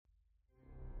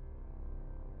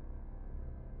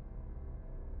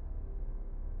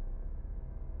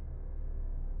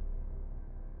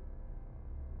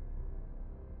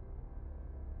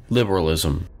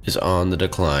liberalism is on the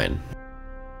decline.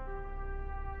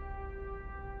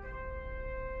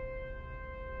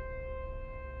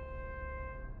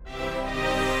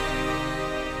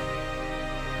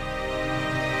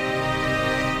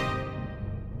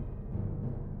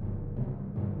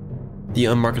 The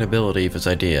unmarketability of his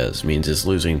ideas means it's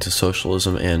losing to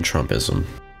socialism and Trumpism.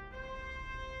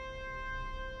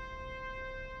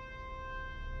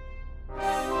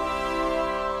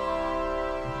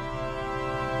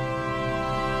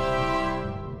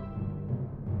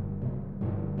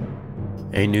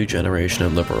 A new generation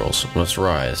of liberals must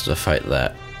rise to fight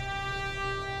that.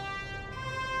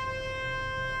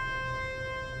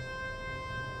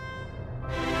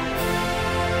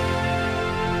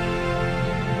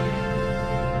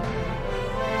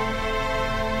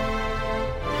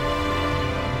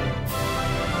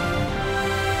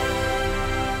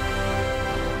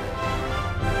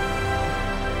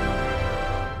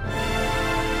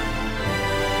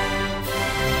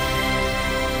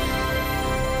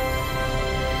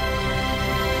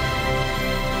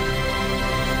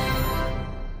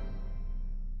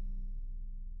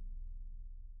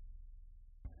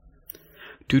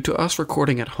 Due to us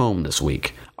recording at home this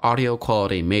week, audio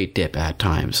quality may dip at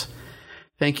times.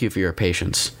 Thank you for your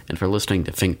patience and for listening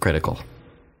to Think Critical.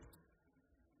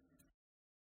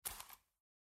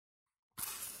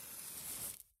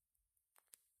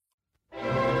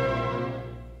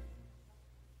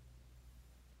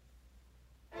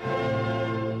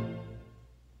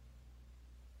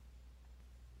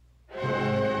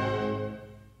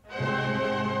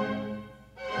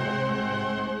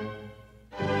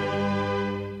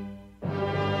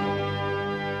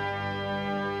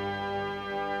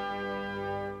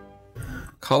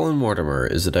 Colin Mortimer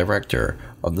is the director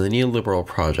of the Neoliberal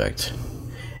Project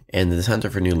and the Center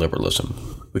for New Liberalism,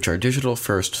 which are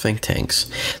digital-first think tanks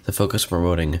that focus on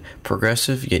promoting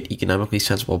progressive yet economically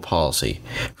sensible policy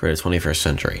for the 21st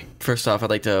century. First off, I'd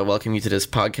like to welcome you to this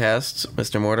podcast,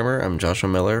 Mr. Mortimer. I'm Joshua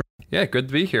Miller. Yeah, good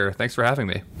to be here. Thanks for having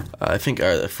me. I think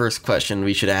the first question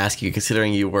we should ask you,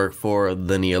 considering you work for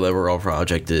the Neoliberal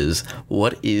Project, is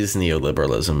what is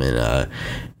neoliberalism,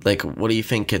 and what do you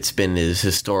think it's been his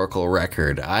historical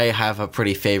record? I have a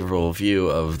pretty favorable view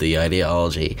of the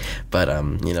ideology, but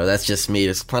that's just me.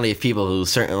 There's plenty of people who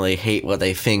certainly hate what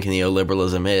they think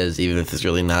neoliberalism is, even if it's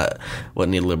really not what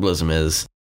neoliberalism is.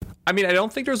 I mean, I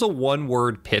don't think there's a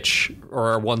one-word pitch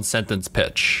or a one-sentence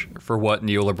pitch for what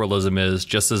neoliberalism is,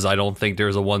 just as I don't think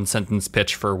there's a one-sentence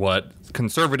pitch for what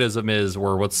conservatism is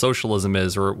or what socialism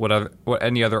is or what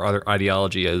any other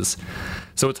ideology is.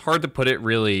 So it's hard to put it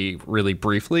really, really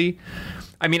briefly.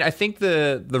 I mean, I think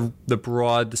the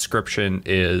broad description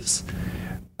is,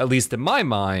 at least in my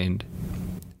mind,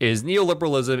 is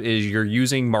neoliberalism is you're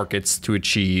using markets to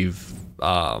achieve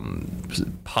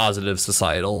positive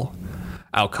societal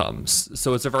outcomes.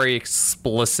 So it's a very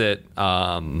explicit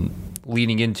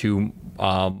leaning into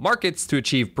markets to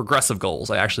achieve progressive goals.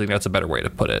 I actually think that's a better way to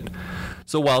put it.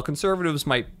 So while conservatives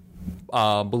might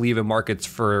believe in markets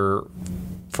for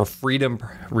freedom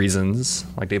reasons,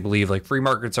 like they believe like free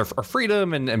markets are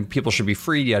freedom and people should be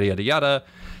free, yada, yada, yada.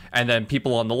 And then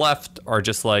people on the left are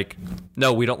just like,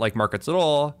 no, we don't like markets at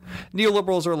all.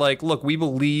 Neoliberals are like, look, we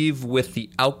believe with the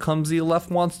outcomes the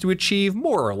left wants to achieve,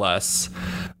 more or less,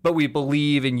 but we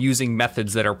believe in using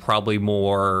methods that are probably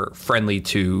more friendly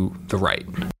to the right.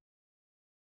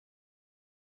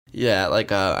 Yeah,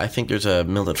 I think there's a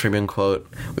Milton Friedman quote,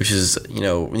 which is,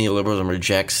 neoliberalism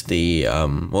rejects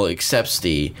accepts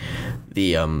the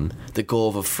goal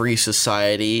of a free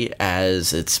society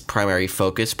as its primary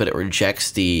focus, but it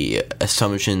rejects the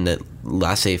assumption that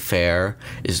laissez-faire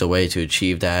is the way to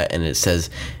achieve that, and it says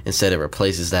instead it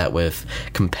replaces that with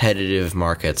competitive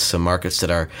markets, so markets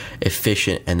that are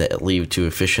efficient and that lead to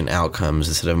efficient outcomes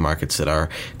instead of markets that are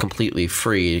completely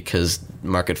free, because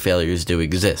market failures do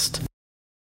exist.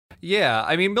 Yeah,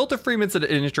 I mean, Milton Friedman's an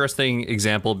interesting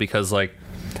example because,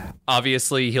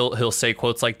 obviously he'll say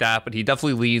quotes like that, but he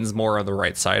definitely leans more on the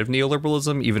right side of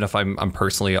neoliberalism, even if I'm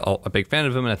personally a big fan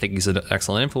of him, and I think he's an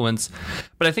excellent influence.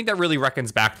 But I think that really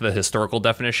reckons back to the historical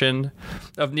definition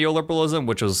of neoliberalism,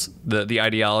 which was the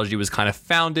ideology was kind of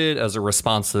founded as a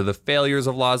response to the failures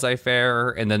of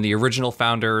laissez-faire, and then the original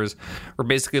founders were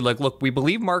basically like, look, we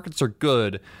believe markets are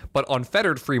good, but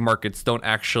unfettered free markets don't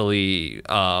actually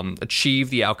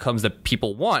achieve the outcomes that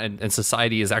people want, and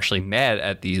society is actually mad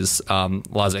at these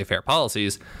laissez-faire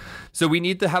policies. So we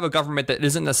need to have a government that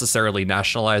isn't necessarily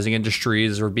nationalizing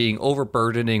industries or being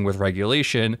overburdening with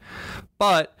regulation,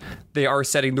 but they are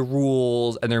setting the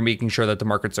rules and they're making sure that the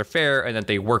markets are fair and that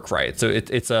they work right. So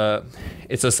it's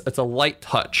a light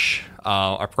touch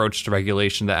approach to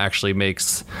regulation that actually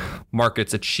makes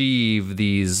markets achieve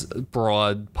these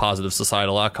broad positive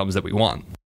societal outcomes that we want.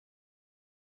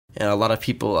 And a lot of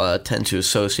people tend to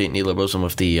associate neoliberalism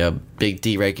with the big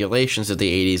deregulations of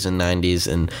the 80s and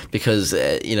 90s, and because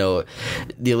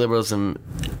neoliberalism,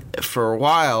 for a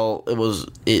while, it was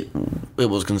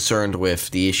concerned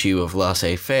with the issue of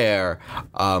laissez-faire,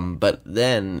 but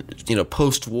then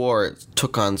post-war it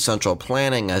took on central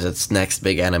planning as its next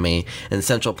big enemy, and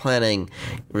central planning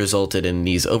resulted in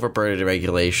these overburdened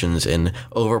regulations and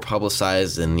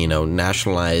over-publicized and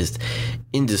nationalized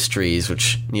industries,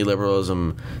 which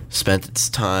neoliberalism spent its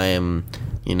time,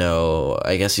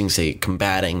 I guess you can say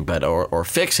combating, but or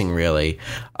fixing really.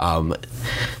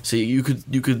 So you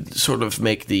could sort of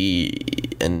make the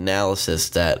analysis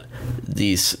that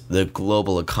the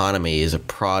global economy is a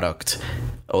product,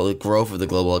 or the growth of the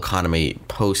global economy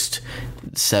post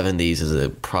 70s is a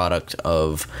product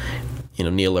of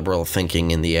neoliberal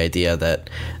thinking, and the idea that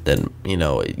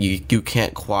you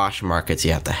can't quash markets,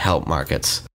 you have to help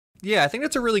markets. Yeah, I think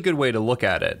that's a really good way to look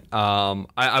at it.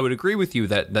 I would agree with you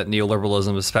that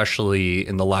neoliberalism, especially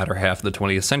in the latter half of the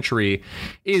 20th century,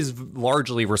 is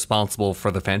largely responsible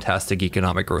for the fantastic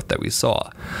economic growth that we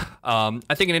saw.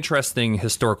 I think an interesting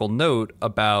historical note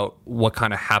about what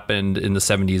kind of happened in the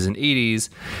 70s and 80s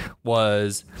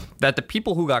was that the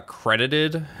people who got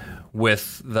credited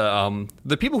with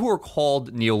the people who were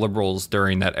called neoliberals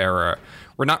during that era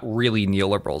were not really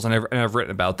neoliberals, and I've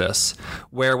written about this,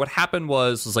 where what happened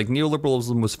was like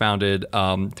neoliberalism was founded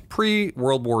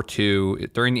pre-World War II,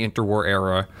 during the interwar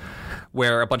era,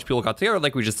 where a bunch of people got together,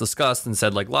 like we just discussed, and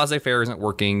said, like, laissez-faire isn't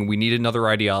working, we need another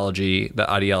ideology. That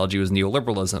ideology was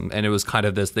neoliberalism, and it was kind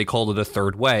of this, they called it a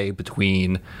third way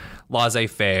between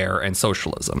laissez-faire and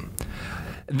socialism.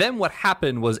 Then what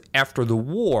happened was, after the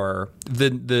war, the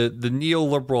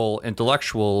neoliberal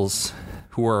intellectuals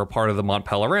who were a part of the Mont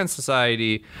Pelerin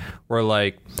Society were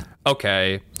like,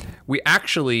 okay, we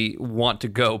actually want to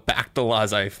go back to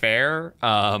laissez-faire.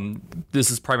 This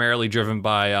is primarily driven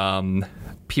by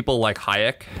people like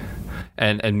Hayek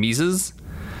and Mises.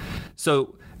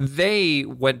 So they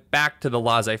went back to the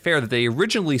laissez-faire that they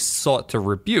originally sought to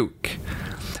rebuke,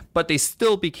 but they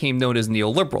still became known as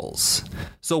neoliberals.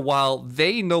 So while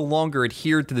they no longer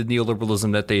adhered to the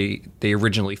neoliberalism that they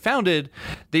originally founded,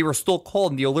 they were still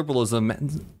called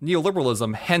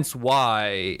neoliberalism, hence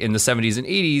why in the 70s and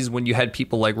 80s, when you had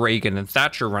people like Reagan and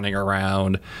Thatcher running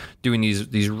around doing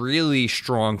these really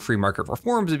strong free market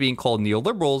reforms and being called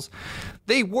neoliberals,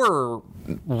 they were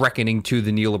reckoning to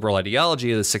the neoliberal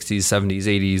ideology of the 60s, 70s,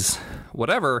 80s,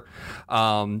 whatever,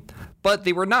 but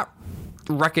they were not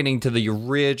reckoning to the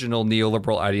original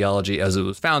neoliberal ideology as it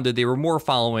was founded. They were more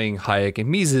following Hayek and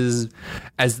Mises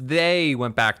as they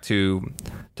went back to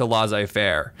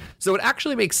laissez-faire. So it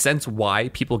actually makes sense why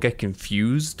people get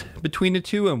confused between the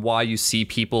two, and why you see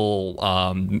people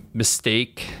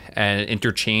mistake and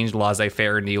interchange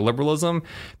laissez-faire and neoliberalism,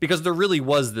 because there really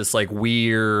was this like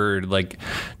weird like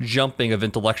jumping of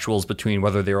intellectuals between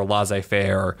whether they were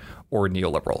laissez-faire or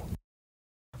neoliberal.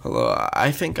 Although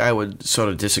I think I would sort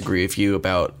of disagree with you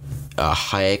about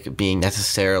Hayek being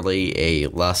necessarily a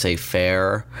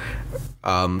laissez-faire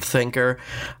thinker.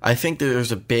 I think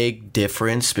there's a big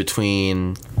difference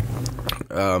between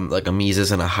like a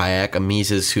Mises and a Hayek. A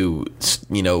Mises who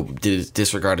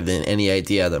disregarded any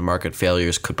idea that market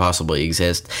failures could possibly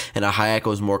exist, and a Hayek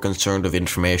was more concerned with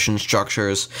information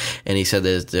structures, and he said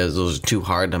that those are too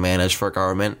hard to manage for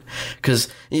government. Because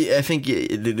I think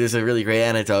there's a really great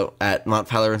anecdote at Mont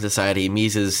Pelerin Society.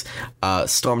 Mises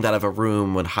stormed out of a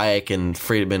room when Hayek and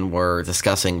Friedman were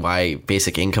discussing why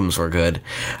basic incomes were good.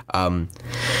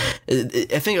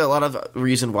 I think a lot of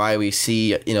reason why we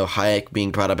see Hayek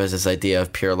being brought up as this idea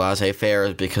of pure laissez-faire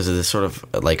is because of this sort of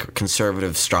like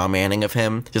conservative straw manning of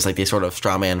him, just like they sort of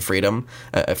straw man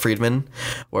Friedman,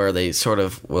 where they sort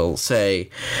of will say,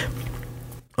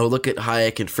 oh, look at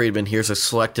Hayek and Friedman, here's a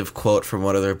selective quote from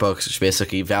one of their books, which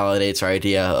basically validates our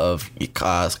idea of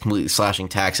completely slashing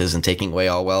taxes and taking away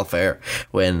all welfare,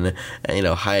 when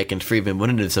Hayek and Friedman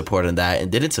wouldn't have supported that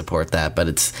and didn't support that. But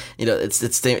it's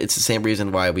the same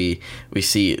reason why we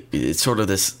see it's sort of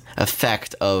this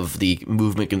effect of the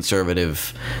movement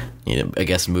conservative, I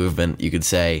guess movement you could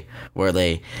say, where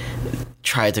they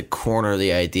tried to corner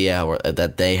the idea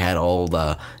that they had all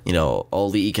the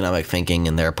economic thinking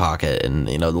in their pocket, and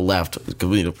the left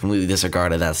completely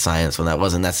disregarded that science when that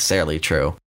wasn't necessarily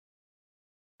true.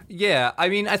 Yeah, I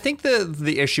mean, I think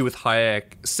the issue with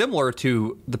Hayek, similar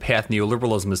to the path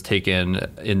neoliberalism has taken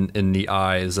in the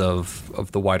eyes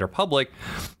of the wider public,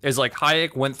 is like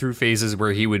Hayek went through phases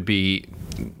where he would be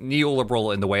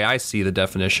neoliberal in the way I see the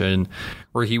definition,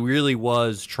 where he really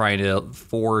was trying to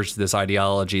forge this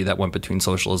ideology that went between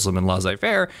socialism and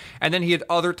laissez-faire, and then he had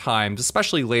other times,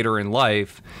 especially later in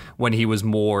life, when he was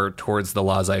more towards the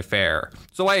laissez-faire.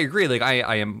 So I agree, like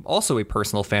I am also a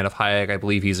personal fan of Hayek. I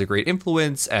believe he's a great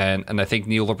influence, and I think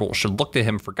neoliberals should look to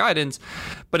him for guidance.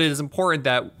 But it is important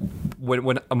that when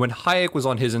Hayek was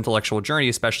on his intellectual journey,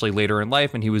 especially later in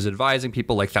life, and he was advising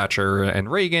people like Thatcher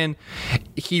and Reagan,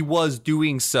 he was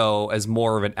doing so as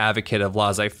more of an advocate of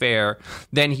laissez-faire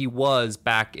than he was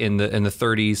back in the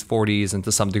 30s, 40s, and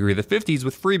to some degree the 50s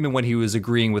with Friedman, when he was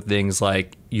agreeing with things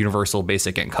like universal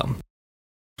basic income.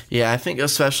 Yeah, I think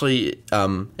especially,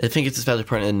 it's especially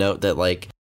important to note that, like,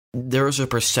 there was a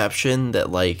perception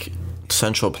that, like,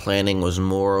 central planning was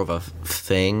more of a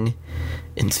thing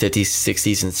in 50s,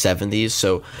 60s, and 70s.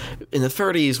 So in the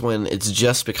 30s, when it's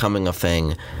just becoming a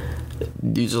thing,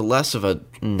 there's less of a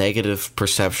negative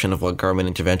perception of what government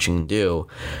intervention can do.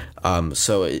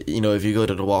 So, if you go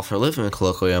to the Walter Lippmann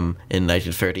Colloquium in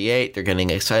 1938, they're getting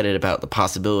excited about the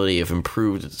possibility of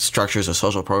improved structures of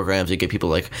social programs. You get people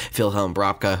like Wilhelm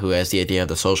Brapke, who has the idea of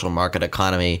the social market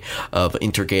economy, of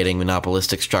integrating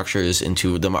monopolistic structures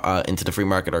into the free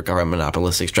market, or government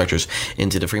monopolistic structures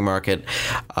into the free market.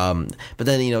 But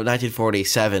then,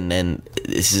 1947, and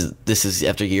this is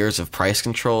after years of price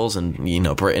controls, and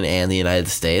Britain and the United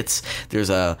States.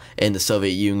 And the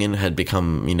Soviet Union had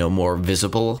become more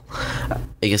visible.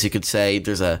 I guess you could say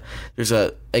there's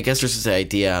this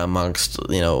idea amongst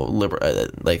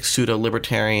like pseudo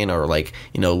libertarian, or like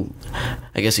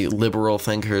liberal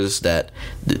thinkers, that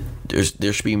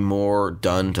there should be more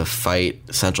done to fight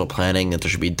central planning, that there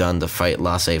should be done to fight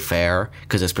laissez-faire,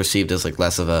 because it's perceived as like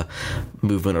less of a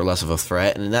movement or less of a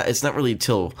threat. And it's not really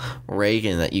till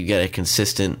Reagan that you get a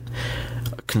consistent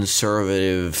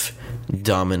conservative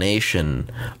domination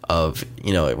of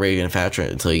Reagan and Thatcher,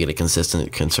 until you get a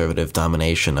consistent conservative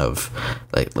domination of,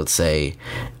 like, let's say,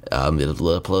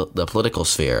 the political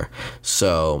sphere.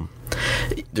 So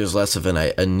there's less of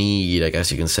a need, I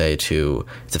guess you can say, to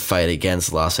fight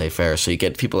against laissez-faire. So you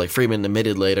get people like Friedman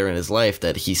admitted later in his life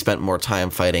that he spent more time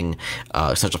fighting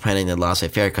central planning than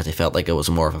laissez-faire because he felt like it was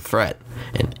more of a threat.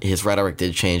 And his rhetoric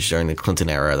did change during the Clinton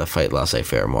era to fight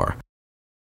laissez-faire more.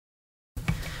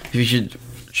 You should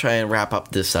try and wrap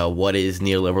up this what is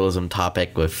neoliberalism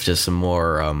topic with just some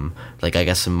more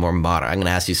some more modern. I'm going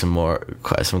to ask you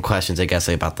some questions, I guess,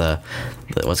 about the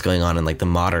what's going on in like the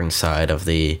modern side of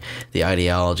the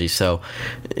ideology. So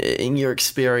in your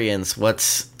experience,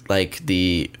 what's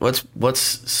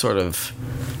sort of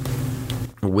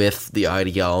with the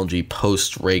ideology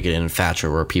post Reagan and Thatcher,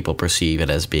 where people perceive it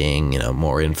as being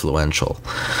more influential?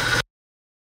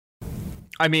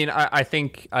 I mean, I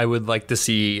think I would like to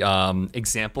see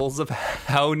examples of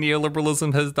how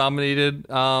neoliberalism has dominated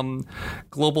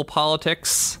global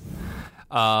politics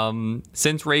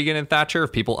since Reagan and Thatcher,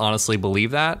 if people honestly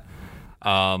believe that.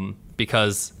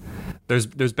 Because there's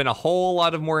been a whole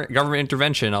lot of more government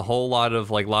intervention, a whole lot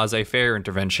of like laissez-faire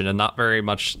intervention, and not very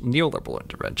much neoliberal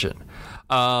intervention.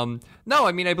 No,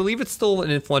 I mean, I believe it's still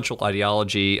an influential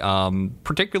ideology,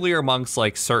 particularly amongst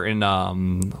like certain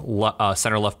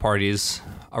center-left parties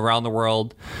around the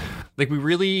world. Like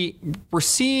we're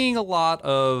seeing a lot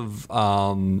of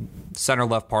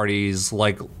center-left parties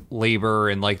like Labor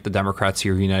and like the Democrats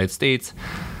here in the United States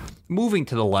moving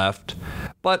to the left.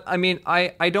 But I mean,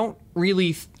 I'm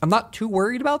not too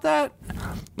worried about that.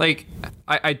 Like,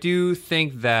 I do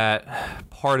think that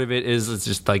part of it is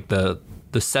just like the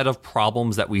set of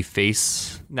problems that we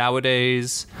face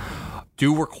nowadays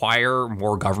do require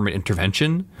more government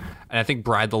intervention. And I think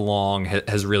Brad DeLong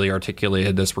has really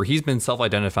articulated this, where he's been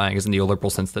self-identifying as a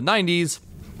neoliberal since the 90s.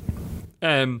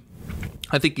 And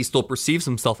I think he still perceives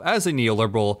himself as a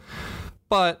neoliberal,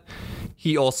 but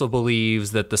he also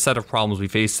believes that the set of problems we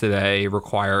face today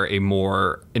require a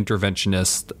more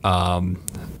interventionist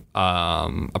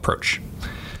approach.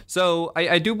 So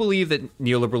I do believe that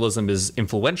neoliberalism is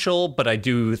influential, but I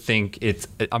do think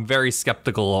I'm very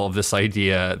skeptical of this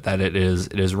idea that it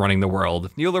is running the world.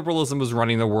 If neoliberalism was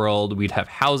running the world, we'd have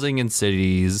housing in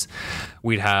cities,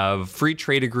 we'd have free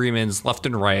trade agreements left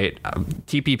and right,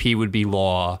 TPP would be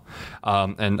law,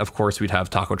 and of course we'd have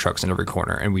taco trucks in every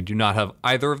corner. And we do not have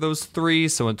either of those three.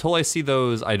 So until I see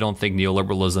those, I don't think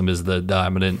neoliberalism is the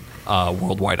dominant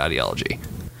worldwide ideology.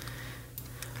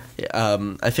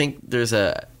 I think there's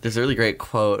a really great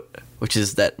quote which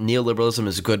is that neoliberalism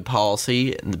is good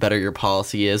policy, and the better your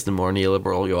policy is, the more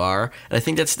neoliberal you are. And I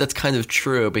think that's kind of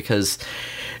true, because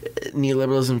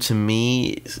neoliberalism, to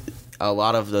me, a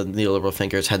lot of the neoliberal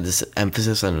thinkers had this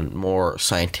emphasis on more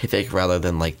scientific rather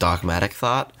than like dogmatic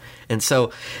thought. And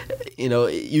so,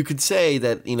 you could say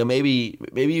that,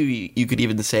 maybe you could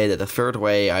even say that the third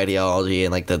way ideology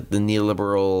and like the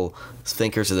neoliberal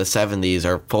thinkers of the 70s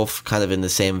are both kind of in the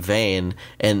same vein.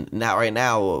 And now, right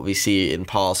now, what we see in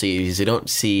policy is you don't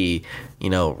see,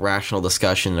 rational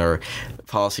discussion or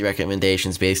policy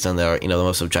recommendations based on the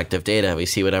most objective data. We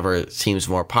see whatever seems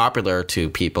more popular to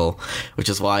people, which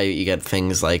is why you get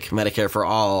things like Medicare for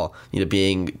all,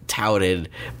 being touted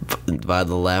by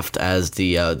the left as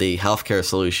the healthcare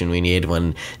solution we need,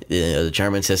 when the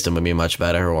German system would be much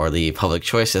better, or the public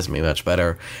choice system would be much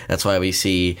better. That's why we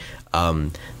see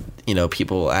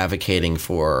people advocating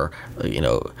for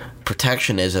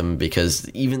protectionism, because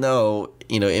even though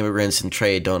immigrants and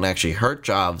trade don't actually hurt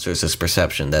jobs, there's this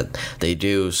perception that they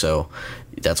do. So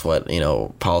that's what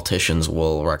politicians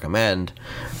will recommend.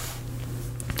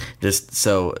 I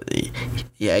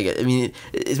mean,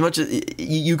 as much as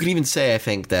you could even say, I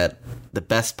think that the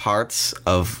best parts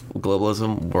of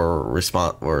globalism were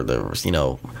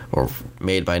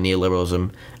made by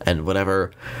neoliberalism, and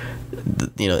whatever,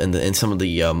 in some of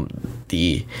the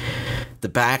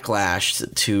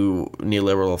backlash to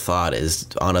neoliberal thought is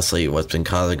honestly what's been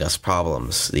causing us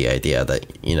problems. The idea that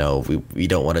we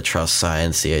don't want to trust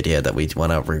science, the idea that we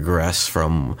want to regress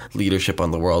from leadership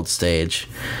on the world stage.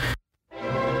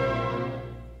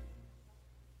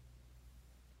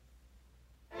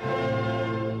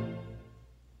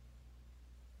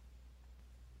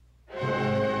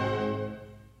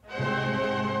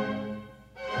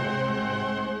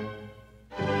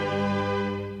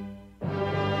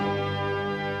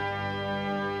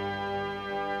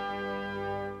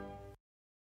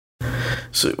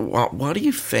 So why do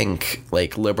you think,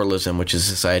 like, liberalism, which is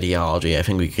this ideology, I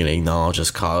think we can acknowledge has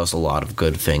caused a lot of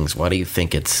good things, why do you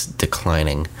think it's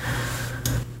declining,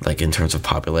 like, in terms of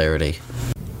popularity?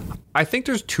 I think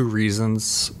there's two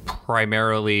reasons,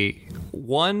 primarily.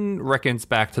 One reckons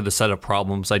back to the set of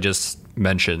problems I just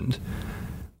mentioned,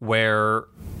 where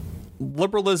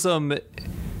liberalism,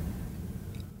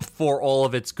 for all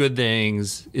of its good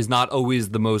things, is not always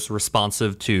the most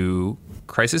responsive to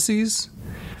crises.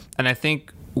 And I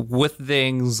think with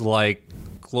things like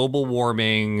global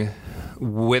warming,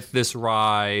 with this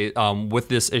rise, with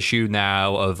this issue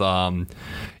now of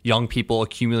young people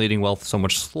accumulating wealth so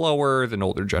much slower than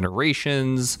older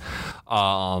generations,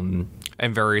 and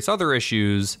various other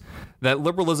issues, that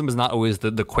liberalism is not always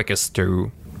the quickest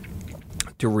to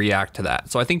react to that.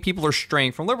 So I think people are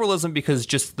straying from liberalism because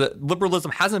just the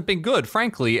liberalism hasn't been good,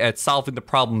 frankly, at solving the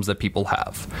problems that people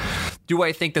have. Do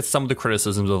I think that some of the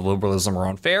criticisms of liberalism are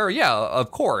unfair? Yeah, of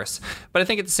course. But I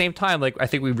think at the same time, like, I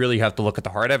think we really have to look at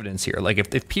the hard evidence here. Like,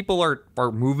 if people are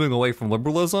moving away from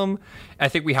liberalism, I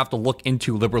think we have to look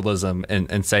into liberalism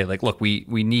and say, like, look, we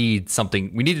need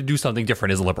something, we need to do something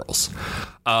different as liberals.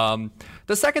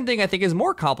 The second thing I think is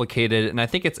more complicated, and I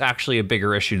think it's actually a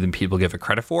bigger issue than people give it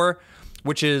credit for,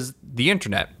 which is the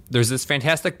internet. There's this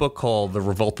fantastic book called The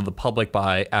Revolt of the Public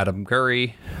by Martin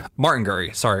Gurry. Adam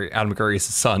Gurry is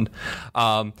his son.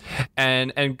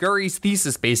 And Gurry's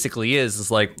thesis basically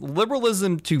is like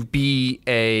liberalism to be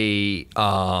a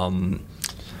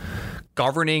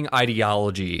governing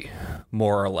ideology,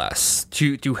 more or less,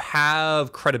 to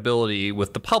have credibility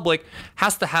with the public,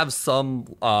 has to have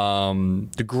some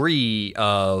degree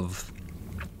of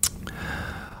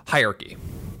hierarchy.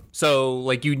 So,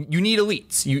 like, you need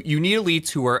elites. You need elites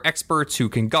who are experts, who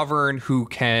can govern, who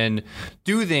can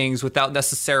do things without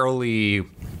necessarily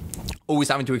always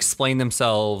having to explain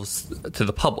themselves to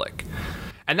the public.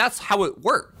 And that's how it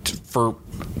worked for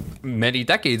many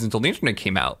decades until the internet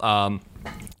came out.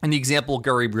 And the examples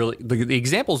Gurry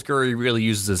really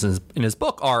uses in his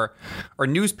book are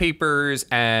newspapers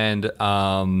and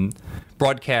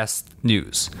broadcast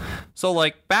news. So,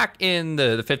 like, back in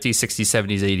the 50s, 60s,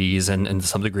 70s, 80s, and to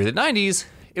some degree the 90s,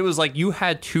 it was like you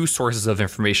had two sources of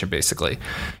information, basically.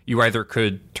 You either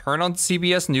could turn on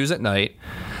CBS News at night,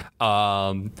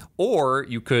 or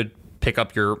you could pick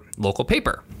up your local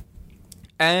paper.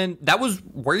 And that was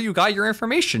where you got your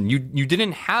information. You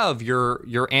didn't have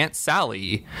your Aunt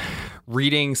Sally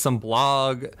reading some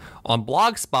blog on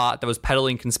Blogspot that was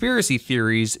peddling conspiracy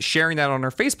theories, sharing that on her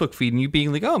Facebook feed, and you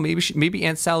being like, oh, maybe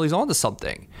Aunt Sally's onto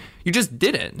something. You just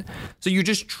didn't. So you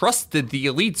just trusted the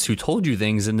elites who told you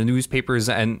things in the newspapers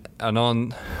and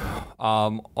on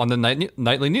on the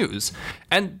nightly news,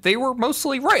 and they were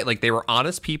mostly right. Like, they were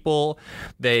honest people.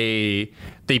 They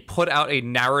put out a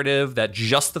narrative that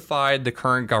justified the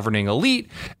current governing elite,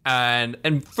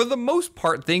 and for the most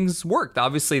part, things worked.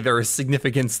 Obviously, there were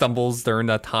significant stumbles during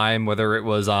that time, whether it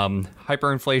was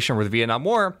hyperinflation or the Vietnam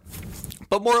War.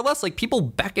 But more or less, like, people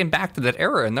beckon back to that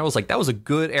era, and that was a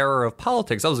good era of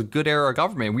politics. That was a good era of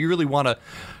government. We really want to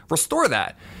restore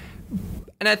that.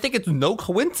 And I think it's no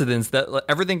coincidence that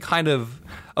everything kind of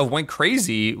went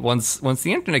crazy once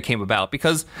the internet came about,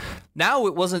 because now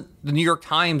it wasn't the New York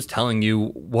Times telling you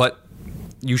what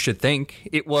you should think.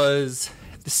 It was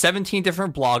 17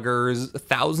 different bloggers,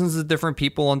 thousands of different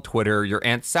people on Twitter, your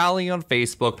Aunt Sally on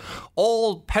Facebook,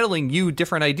 all peddling you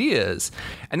different ideas.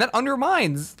 And that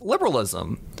undermines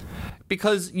liberalism,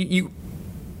 because if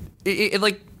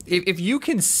you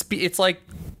can speak, it's like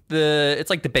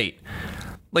debate.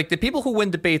 Like, the people who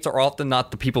win debates are often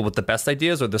not the people with the best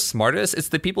ideas or the smartest. It's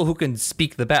the people who can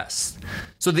speak the best.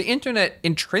 So the internet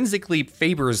intrinsically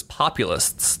favors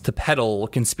populists to peddle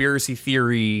conspiracy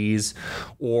theories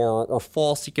or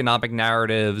false economic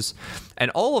narratives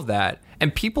and all of that.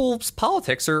 And people's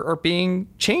politics are being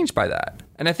changed by that.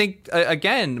 And I think,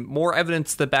 again, more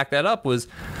evidence to back that up was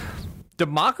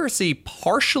democracy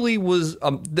partially was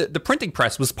the printing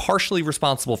press was partially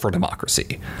responsible for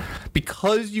democracy,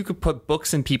 because you could put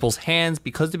books in people's hands,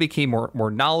 because they became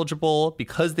more knowledgeable,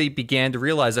 because they began to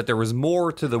realize that there was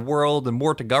more to the world and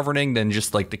more to governing than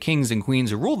just like the kings and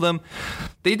queens who ruled them.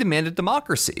 They demanded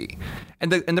democracy,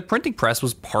 and the printing press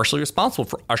was partially responsible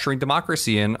for ushering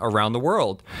democracy in around the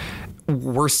world.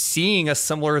 We're seeing a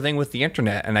similar thing with the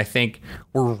internet, and I think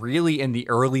we're really in the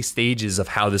early stages of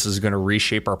how this is going to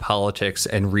reshape our politics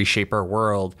and reshape our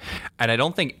world. And I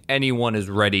don't think anyone is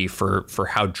ready for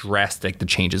how drastic the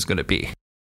change is going to be.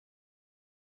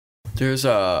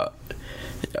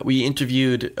 We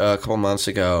interviewed a couple months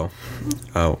ago.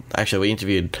 We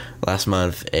interviewed last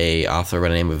month a author by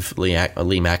the name of Lee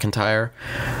McIntyre,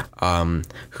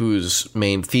 whose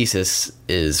main thesis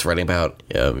is writing about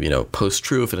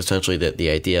post-truth, and essentially that the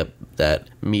idea that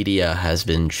media has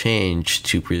been changed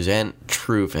to present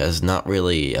truth as not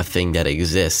really a thing that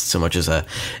exists so much as a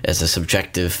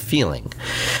subjective feeling.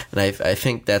 And I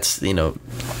think that's the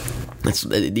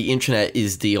internet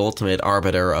is the ultimate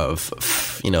arbiter of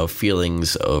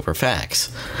feelings over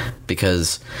facts,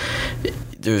 because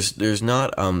there's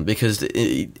not because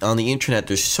on the internet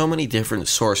there's so many different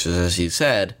sources, as you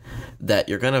said, that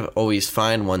you're going to always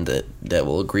find one that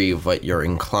will agree with what you're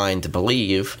inclined to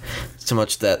believe, so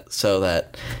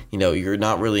that you're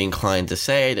not really inclined to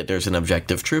say that there's an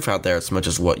objective truth out there as much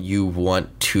as what you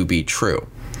want to be true,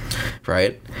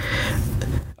 right?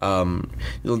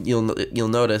 You'll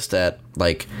notice that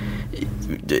like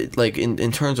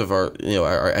in terms of our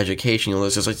education, you'll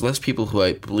notice there's like less people who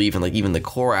I believe in like even the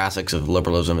core aspects of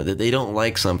liberalism, that they don't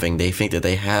like something, they think that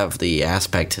they have the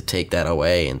aspect to take that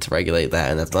away and to regulate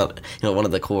that, and that's not one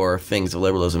of the core things of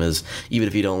liberalism is, even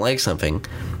if you don't like something,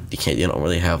 you don't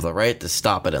really have the right to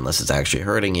stop it unless it's actually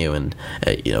hurting you in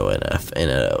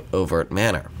a overt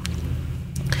manner.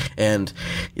 And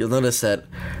you'll notice that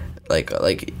in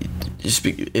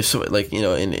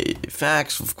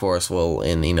facts, of course, will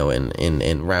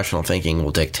in rational thinking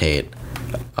will dictate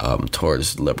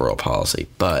towards liberal policy.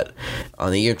 But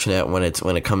on the internet, when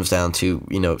it comes down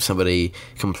to somebody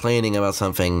complaining about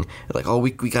something like, oh,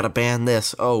 we gotta ban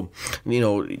this, the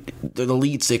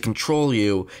elites, they control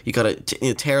you, you gotta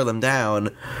tear them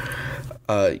down.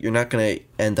 You're not going to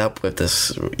end up with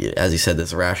this, as you said,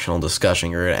 this rational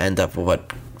discussion. You're going to end up with what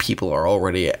people are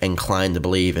already inclined to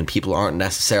believe, and people aren't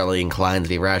necessarily inclined to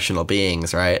be rational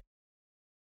beings, right?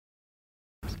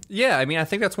 Yeah, I mean, I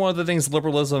think that's one of the things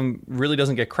liberalism really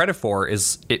doesn't get credit for,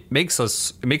 is it makes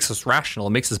us rational,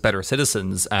 it makes us better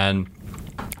citizens, and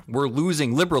we're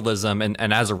losing liberalism,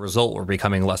 and as a result, we're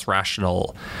becoming less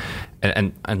rational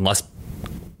and less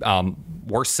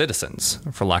worse citizens,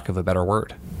 for lack of a better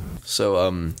word.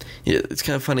 So it's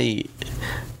kind of funny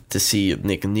to see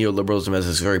neoliberalism as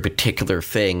this very particular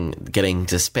thing getting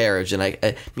disparaged. And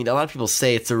I mean, a lot of people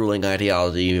say it's the ruling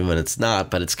ideology even when it's not,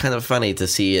 but it's kind of funny to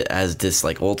see it as this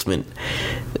like ultimate,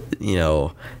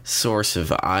 source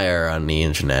of ire on the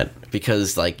internet.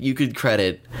 Because like you could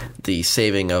credit the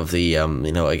saving of the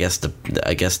I guess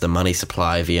the money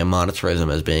supply via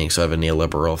monetarism as being sort of a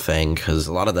neoliberal thing, because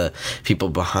a lot of the people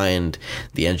behind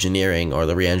the engineering or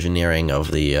the re-engineering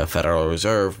of the Federal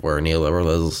Reserve were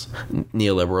neoliberals.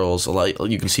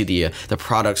 You can see the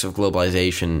products of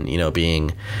globalization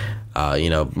being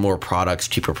more products,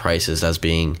 cheaper prices as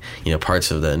being,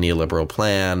 parts of the neoliberal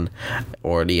plan,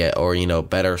 or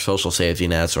better social safety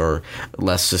nets or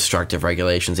less destructive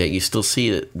regulations. Yet you still see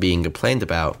it being complained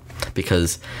about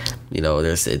because,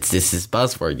 this is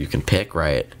buzzword you can pick,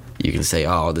 right? You can say,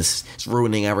 "Oh, this is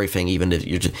ruining everything," even if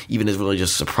it's really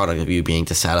just a product of you being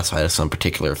dissatisfied with some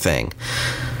particular thing.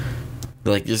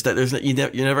 Like,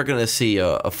 you're never going to see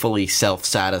a fully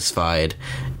self-satisfied,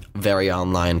 very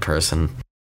online person.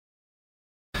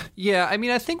 Yeah, I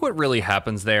mean, I think what really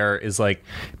happens there is, like,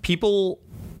 people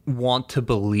want to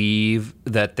believe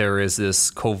that there is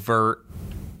this covert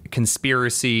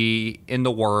conspiracy in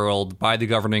the world by the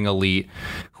governing elite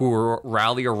who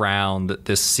rally around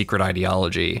this secret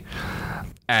ideology.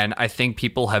 And I think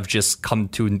people have just come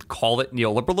to call it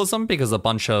neoliberalism because a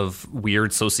bunch of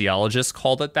weird sociologists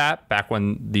called it that back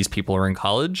when these people are in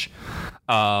college.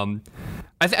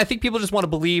 I think people just want to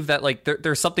believe that, like,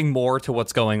 there's something more to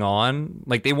what's going on.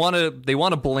 Like, they want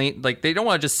to blame, like, they don't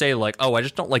want to just say, like, oh, I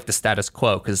just don't like the status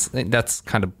quo, because that's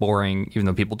kind of boring, even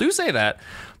though people do say that.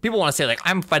 People want to say, like,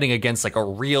 I'm fighting against, like, a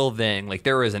real thing. Like,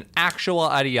 there is an actual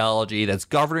ideology that's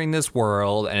governing this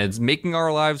world, and it's making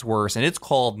our lives worse, and it's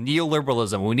called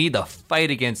neoliberalism. We need to fight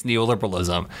against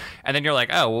neoliberalism. And then you're like,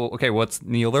 oh, well, okay, what's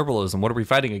neoliberalism? What are we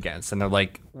fighting against? And they're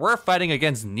like, we're fighting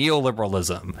against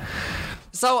neoliberalism.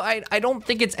 So I don't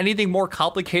think it's anything more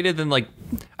complicated than, like,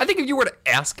 I think if you were to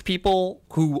ask people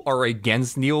who are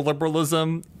against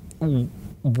neoliberalism,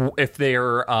 if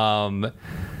they're, let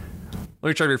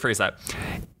me try to rephrase that.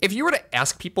 If you were to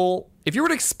ask people, if you were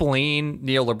to explain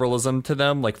neoliberalism to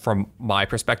them, like, from my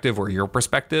perspective or your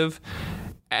perspective,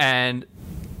 and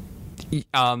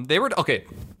they were to, okay,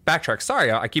 backtrack.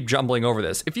 Sorry, I keep jumbling over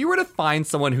this. If you were to find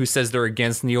someone who says they're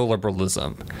against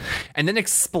neoliberalism and then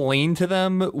explain to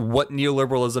them what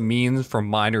neoliberalism means from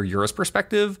mine or yours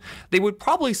perspective, they would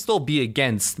probably still be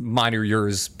against mine or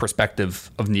yours perspective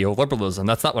of neoliberalism.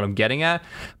 That's not what I'm getting at.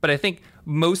 But I think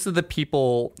most of the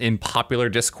people in popular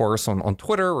discourse on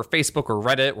Twitter or Facebook or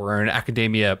Reddit or in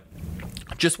academia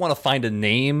just want to find a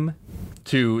name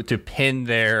to pin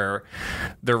their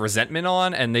resentment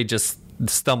on, and they just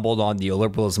stumbled on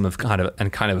neoliberalism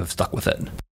and kind of have stuck with it.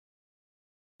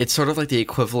 It's sort of like the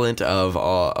equivalent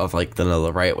of like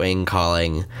the right wing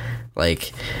calling,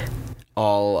 like,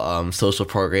 all social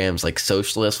programs like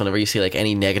socialist. Whenever you see, like,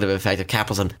 any negative effect of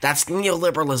capitalism, that's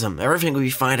neoliberalism. Everything we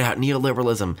find out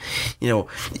neoliberalism.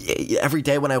 Every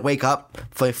day when I wake up,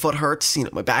 if my foot hurts,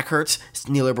 my back hurts, it's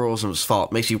neoliberalism's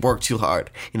fault. It makes you work too hard.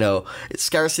 It's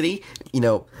scarcity.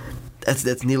 That's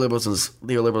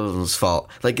neoliberalism's fault.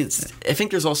 Like, I think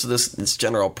there's also this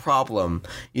general problem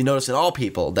you notice in all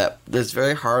people, that it's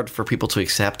very hard for people to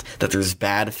accept that there's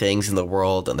bad things in the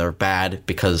world, and they're bad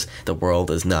because the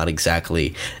world is not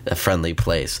exactly a friendly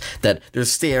place. That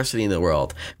there's scarcity in the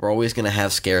world. We're always going to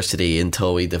have scarcity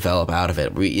until we develop out of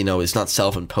it. It's not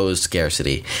self-imposed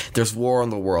scarcity. There's war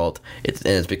in the world, and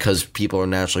it's because people are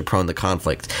naturally prone to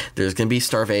conflict. There's going to be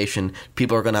starvation.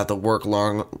 People are going to have to work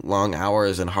long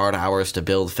hours and hard hours to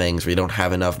build things. We don't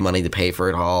have enough money to pay for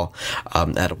it all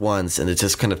at once, and it's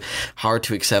just kind of hard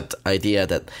to accept the idea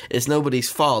that it's nobody's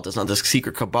fault. It's not this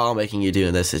secret cabal making you do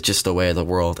this. It's just the way the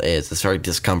world is. It's very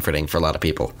discomforting for a lot of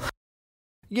people.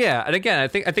 Yeah, and again, I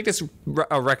think this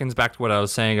reckons back to what I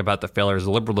was saying about the failures of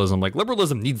liberalism. Like,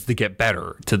 liberalism needs to get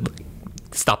better to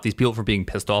stop these people from being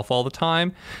pissed off all the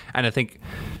time. And I think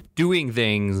doing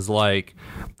things like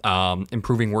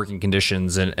improving working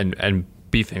conditions and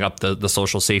beefing up the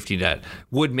social safety net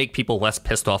would make people less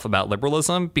pissed off about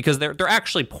liberalism, because they're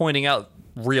actually pointing out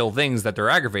real things that they're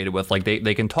aggravated with. Like,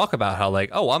 they can talk about how,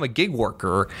 like, oh, I'm a gig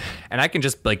worker and I can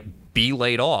just, like, be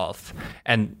laid off,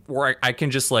 or I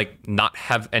can just, like, not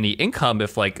have any income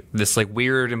if, like, this, like,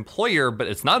 weird employer, but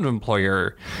it's not an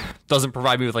employer, doesn't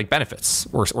provide me with, like, benefits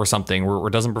or something, or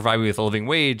doesn't provide me with a living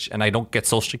wage, and I don't get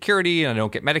Social Security, and I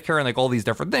don't get Medicare, and, like, all these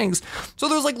different things. So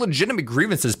there's, like, legitimate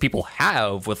grievances people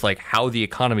have with, like, how the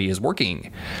economy is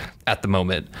working at the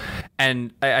moment.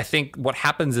 And I think what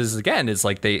happens is, again, is,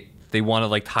 like, they want to,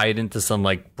 like, tie it into some,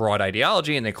 like, broad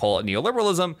ideology, and they call it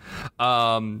neoliberalism.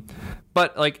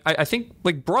 But, like, I think,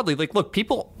 like, broadly, like, look,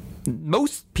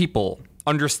 most people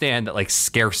understand that, like,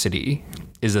 scarcity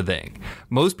is a thing.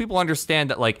 Most people understand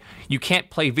that, like, you can't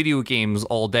play video games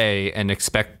all day and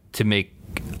expect to make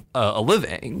a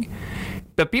living.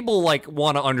 But people, like,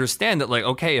 want to understand that, like,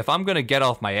 okay, if I'm going to get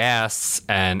off my ass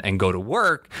and go to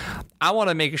work, I want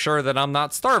to make sure that I'm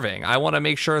not starving. I want to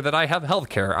make sure that I have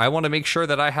healthcare. I want to make sure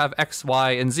that I have X,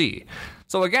 Y, and Z.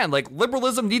 So again, like,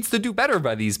 liberalism needs to do better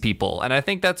by these people. And I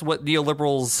think that's what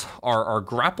neoliberals are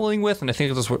grappling with. And I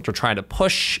think that's what they're trying to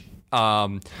push.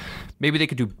 Maybe they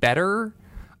could do better.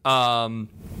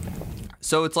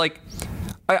 So it's like,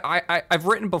 I've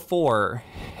written before,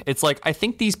 it's like, I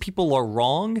think these people are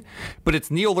wrong, but it's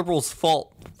neoliberals'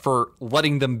 fault for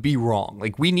letting them be wrong.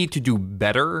 Like, we need to do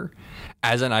better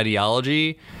as an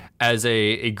ideology, as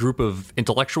a group of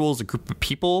intellectuals, a group of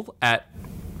people, at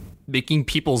making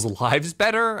people's lives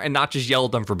better and not just yell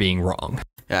at them for being wrong.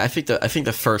 Yeah, I think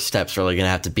the first step's really going to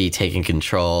have to be taking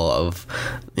control of,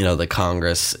 the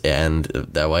Congress and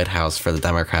the White House for the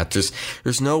Democrats.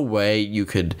 There's no way you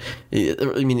could.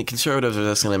 I mean, the conservatives are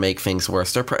just going to make things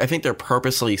worse. I think they're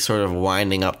purposely sort of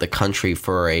winding up the country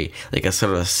for a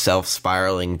sort of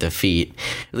self-spiraling defeat.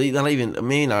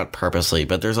 Maybe not purposely,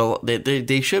 but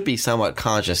they should be somewhat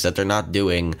conscious that they're not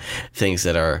doing things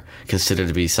that are considered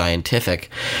to be scientific.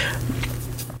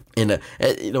 And,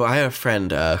 I had a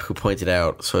friend who pointed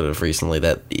out sort of recently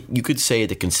that you could say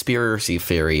the conspiracy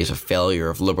theory is a failure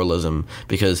of liberalism,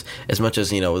 because as much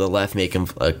as, the left may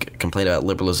complain about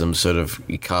liberalism sort of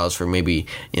cause for maybe,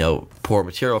 poor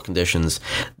material conditions,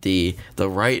 the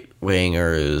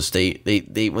right-wingers,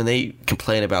 they when they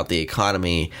complain about the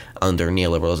economy under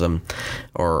neoliberalism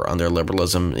or under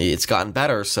liberalism, it's gotten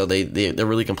better, so they're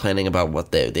really complaining about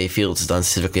what they feel it's done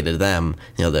civically to them,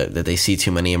 that they see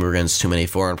too many immigrants, too many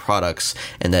foreign products,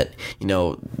 and that,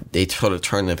 they sort of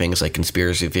turn to things like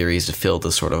conspiracy theories to fill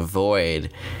this sort of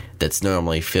void that's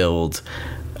normally filled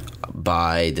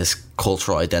by this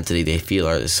cultural identity they feel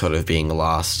is sort of being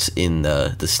lost in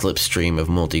the slipstream of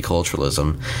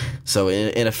multiculturalism. So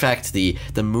in effect, the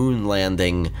moon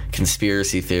landing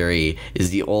conspiracy theory is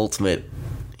the ultimate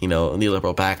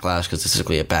neoliberal backlash, because it's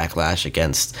basically a backlash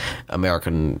against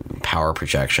American power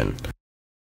projection.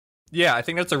 Yeah, I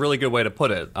think that's a really good way to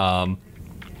put it.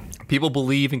 People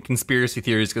believe in conspiracy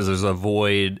theories because there's a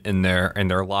void in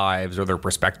their lives or their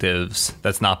perspectives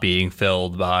that's not being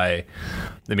filled by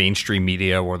the mainstream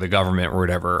media or the government or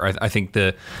whatever. I think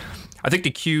the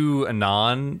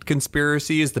QAnon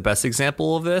conspiracy is the best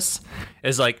example of this.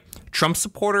 Is like, Trump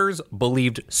supporters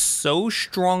believed so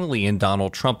strongly in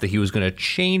Donald Trump that he was going to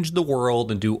change the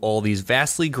world and do all these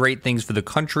vastly great things for the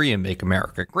country and make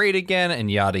America great again and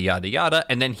yada, yada, yada.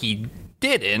 And then he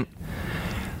didn't.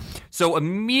 So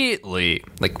immediately,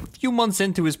 like a few months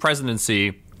into his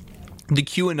presidency, the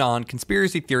QAnon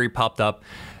conspiracy theory popped up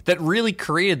that really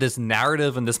created this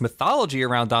narrative and this mythology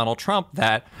around Donald Trump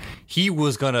that he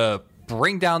was going to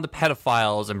bring down the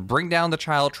pedophiles and bring down the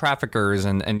child traffickers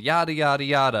and yada, yada,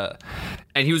 yada.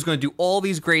 And he was going to do all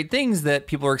these great things that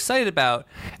people are excited about.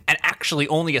 And actually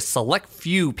only a select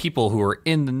few people who are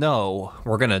in the know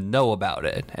were going to know about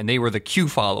it. And they were the Q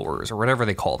followers or whatever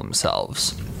they call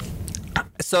themselves.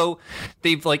 So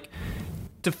they've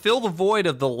to fill the void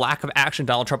of the lack of action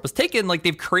Donald Trump has taken,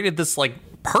 they've created this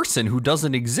person who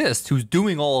doesn't exist, who's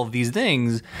doing all of these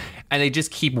things, and they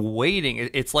just keep waiting.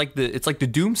 It's like the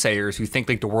doomsayers who think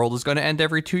the world is going to end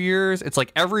every 2 years. It's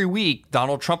like every week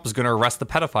Donald Trump is going to arrest the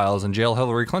pedophiles and jail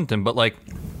Hillary Clinton, but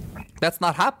that's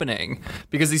not happening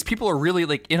because these people are really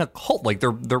in a cult.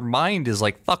 Their mind is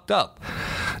fucked up,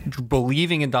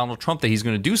 believing in Donald Trump that he's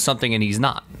going to do something and he's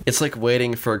not. It's like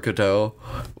waiting for Godot.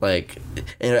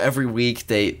 Every week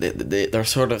they're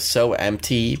sort of so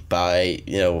empty by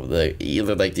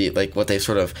what they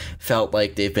sort of felt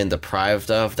like they've been deprived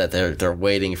of, that they're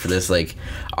waiting for this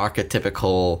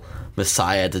archetypical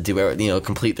messiah to do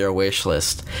complete their wish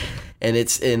list. And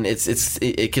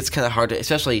it gets kind of hard to,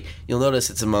 especially you'll notice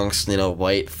it's amongst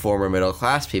white former middle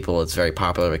class people. It's very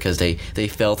popular because they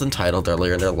felt entitled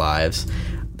earlier in their lives.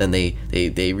 Then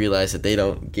they realize that they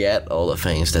don't get all the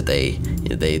things that they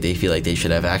feel like they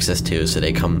should have access to. So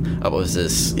they come up with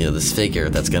this this figure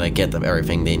that's gonna get them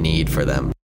everything they need for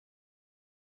them.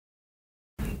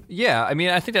 Yeah, I mean,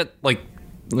 I think that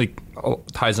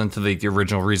ties into the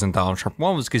original reason Donald Trump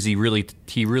won was because he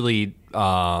really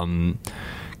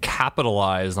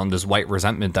capitalized on this white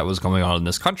resentment that was going on in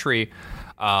this country,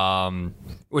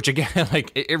 which again,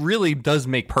 it really does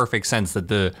make perfect sense that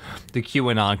the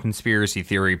QAnon conspiracy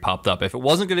theory popped up. If it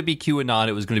wasn't going to be QAnon,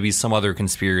 it was going to be some other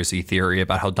conspiracy theory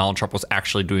about how Donald Trump was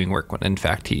actually doing work when in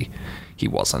fact he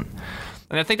wasn't.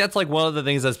 And I think that's one of the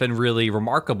things that's been really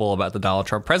remarkable about the Donald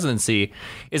Trump presidency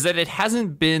is that it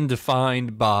hasn't been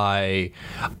defined by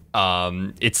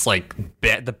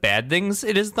the bad things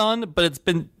it has done, but it's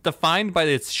been defined by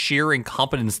its sheer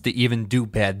incompetence to even do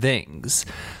bad things.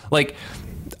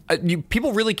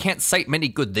 People really can't cite many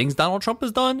good things Donald Trump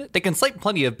has done. They can cite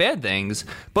plenty of bad things,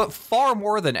 but far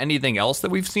more than anything else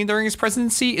that we've seen during his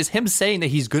presidency is him saying that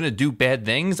he's going to do bad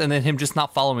things and then him just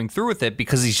not following through with it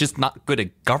because he's just not good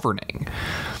at governing.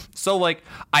 So,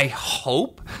 I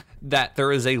hope that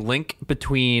there is a link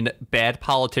between bad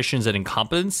politicians and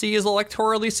incompetency is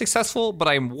electorally successful, but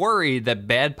I'm worried that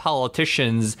bad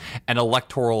politicians and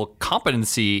electoral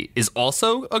competency is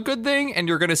also a good thing, and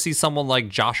you're going to see someone like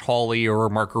Josh Hawley or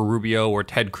Marco Rubio or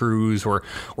Ted Cruz or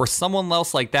someone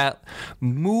else like that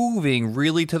moving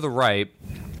really to the right,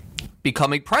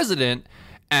 becoming president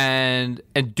and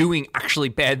doing actually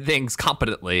bad things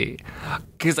competently.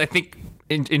 Because I think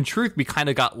in truth, we kind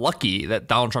of got lucky that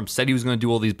Donald Trump said he was going to do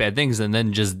all these bad things and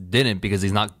then just didn't because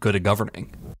he's not good at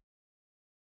governing.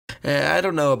 I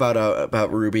don't know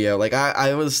about Rubio. Like,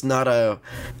 I was not a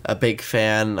big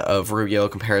fan of Rubio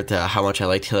compared to how much I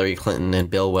liked Hillary Clinton and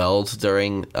Bill Weld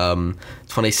during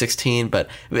 2016. But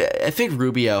I think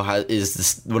Rubio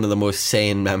is one of the most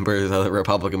sane members of the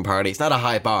Republican Party. It's not a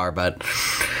high bar, but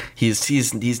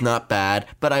he's not bad.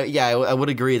 But I would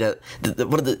agree that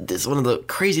one of the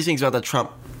craziest things about the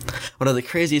Trump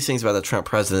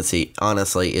presidency,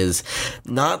 honestly, is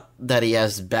not that he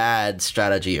has bad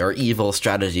strategy or evil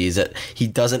strategies, that he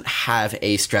doesn't have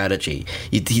a strategy.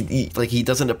 He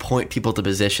doesn't appoint people to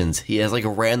positions. He has like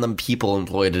random people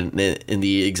employed in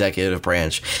the executive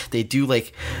branch. They do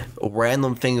like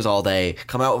random things all day,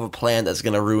 come out with a plan that's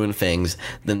going to ruin things,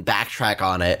 then backtrack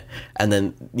on it, and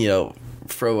then,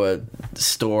 throw a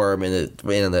storm in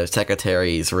the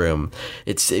secretary's room.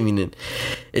 It's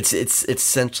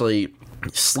essentially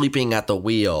sleeping at the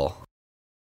wheel.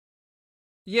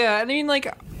 Yeah, I mean, like,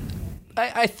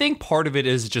 I think part of it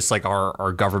is just like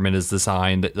our government is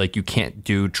designed that like you can't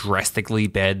do drastically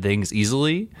bad things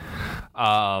easily,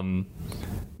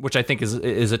 which I think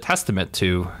is a testament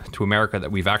to America,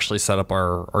 that we've actually set up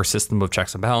our system of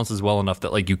checks and balances well enough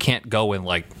that like you can't go and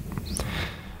like,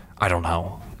 I don't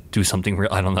know, do something real.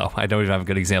 I don't know. I don't even have a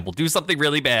good example. Do something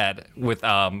really bad with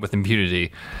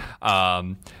impunity.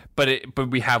 But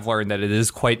we have learned that it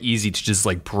is quite easy to just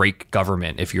like break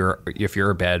government if you're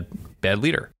a bad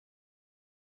leader.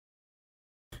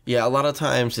 Yeah, a lot of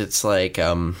times it's like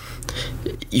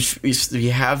if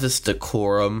you have this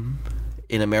decorum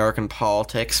in American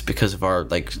politics because of our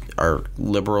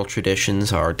liberal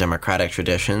traditions, our democratic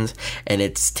traditions, and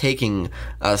it's taking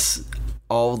us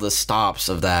all the stops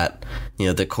of that,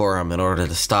 decorum in order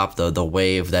to stop the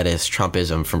wave that is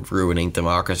Trumpism from ruining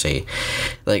democracy.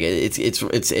 Like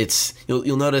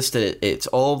you'll notice that it's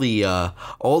all the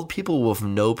people with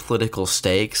no political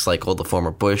stakes, like all the former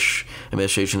Bush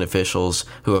administration officials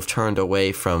who have turned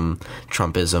away from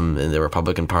Trumpism and the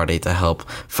Republican Party to help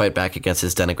fight back against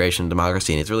this denigration of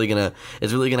democracy. And it's really gonna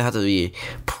have to be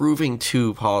proving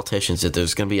to politicians that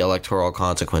there's gonna be electoral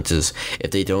consequences if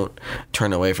they don't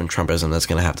turn away from Trumpism. That's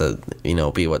gonna have to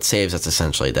be what saves us,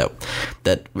 essentially, that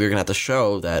we're gonna have to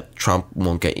show that Trump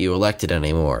won't get you elected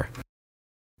anymore.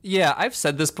 Yeah, I've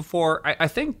said this before. I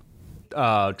think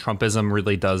Trumpism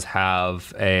really does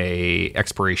have a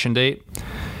expiration date,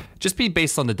 just be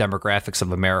based on the demographics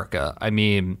of America. I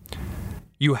mean,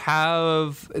 you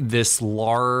have this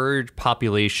large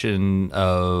population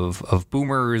of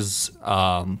boomers,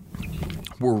 of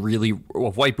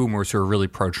white boomers who are really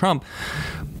pro-Trump,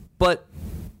 but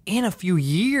in a few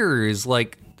years,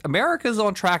 like, America's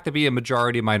on track to be a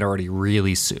majority minority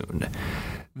really soon.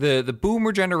 The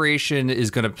boomer generation is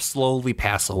going to slowly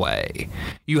pass away.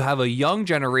 You have a young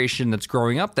generation that's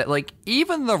growing up that, like,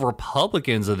 even the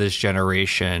Republicans of this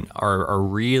generation are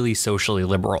really socially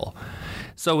liberal.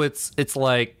 So it's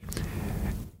like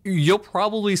you'll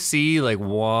probably see like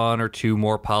one or two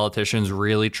more politicians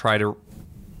really try to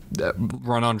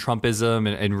run on Trumpism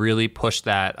and really push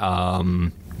that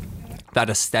that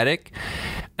aesthetic.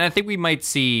 And I think we might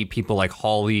see people like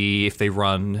Hawley, if they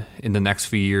run in the next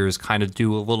few years, kind of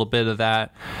do a little bit of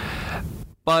that.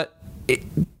 But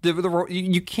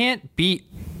you can't beat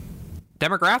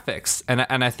demographics. And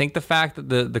I think the fact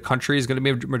that the country is going to be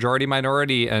a majority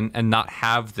minority and not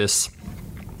have this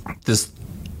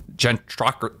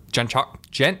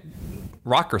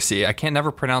gentrocracy, I can't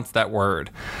never pronounce that word,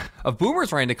 of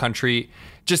boomers running the country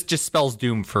just spells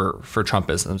doom for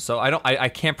Trumpism. So I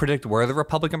can't predict where the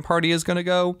Republican Party is going to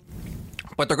go,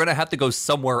 but they're going to have to go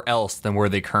somewhere else than where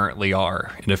they currently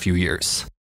are in a few years.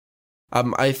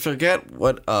 I forget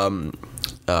what Ross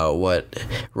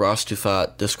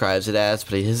Douthat describes it as,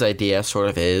 but his idea sort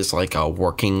of is like a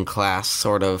working class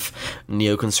sort of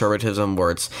neoconservatism,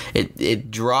 where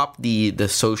it dropped the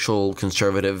social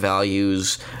conservative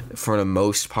values for the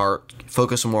most part,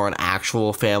 focus more on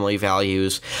actual family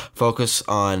values, focus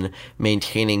on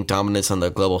maintaining dominance on the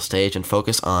global stage, and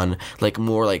focus on like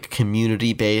more like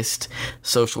community-based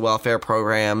social welfare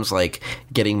programs, like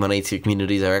getting money to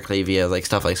communities directly via like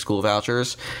stuff like school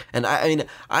vouchers. And I mean,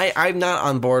 I'm not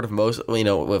on board with most,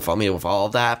 with all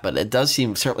of that, but it does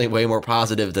seem certainly way more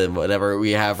positive than whatever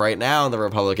we have right now in the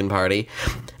Republican Party.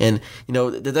 And,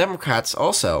 the Democrats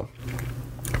also,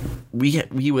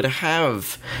 we would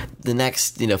have the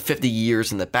next 50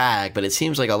 years in the bag, but it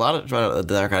seems like a lot of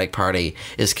the Democratic Party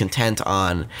is content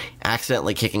on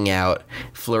accidentally kicking out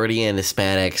Floridian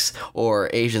Hispanics or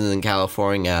Asians in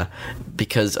California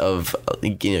because of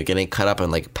getting caught up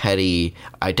in like petty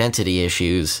identity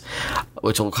issues,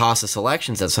 which will cost us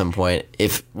elections at some point.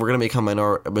 If we're going to become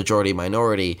a majority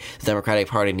minority, the Democratic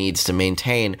Party needs to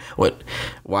maintain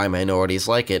why minorities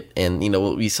like it. And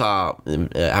we saw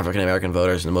African American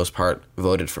voters, in the most part,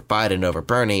 voted for Biden over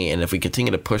Bernie. And if we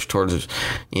continue to push towards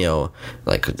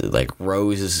like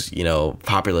Rose's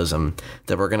populism,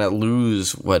 then we're going to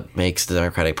lose what makes the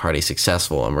Democratic Party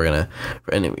successful.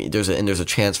 And there's a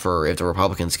chance for, if the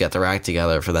Republicans get their act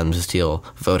together, for them to steal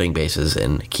voting bases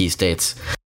in key states.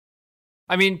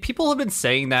 I mean, people have been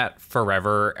saying that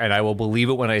forever, and I will believe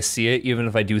it when I see it, even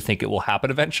if I do think it will happen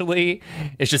eventually.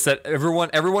 It's just that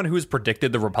everyone who's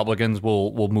predicted the Republicans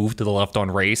will move to the left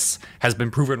on race has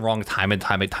been proven wrong time and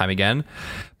time again.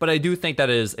 But I do think that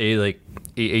is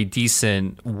a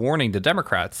decent warning to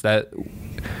Democrats that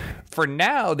for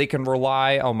now they can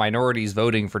rely on minorities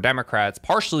voting for Democrats,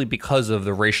 partially because of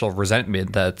the racial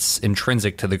resentment that's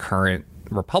intrinsic to the current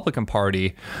Republican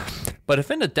Party. But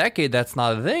if in a decade that's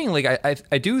not a thing, like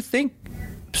I do think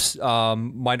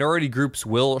minority groups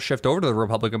will shift over to the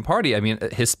Republican Party. I mean,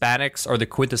 Hispanics are the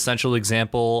quintessential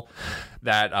example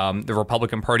that the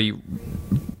Republican Party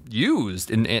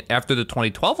used after the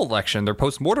 2012 election. Their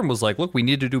postmortem was like, look, we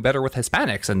need to do better with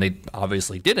Hispanics, and they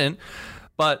obviously didn't.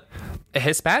 But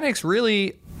Hispanics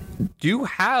really do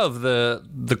have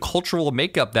the cultural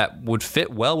makeup that would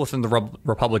fit well within the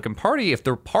Republican Party if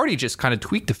the party just kind of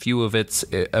tweaked a few of its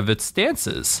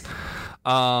stances.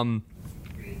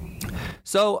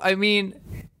 So, I mean,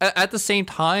 at the same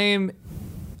time,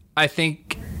 I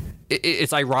think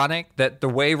it's ironic that the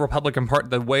way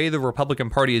the Republican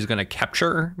Party is going to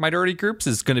capture minority groups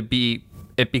is going to be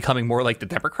it becoming more like the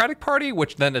Democratic Party,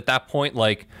 which then at that point,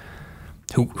 like,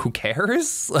 who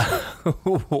cares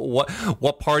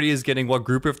what party is getting what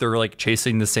group if they're like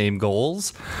chasing the same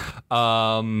goals?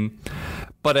 But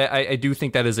I do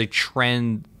think that is a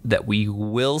trend that we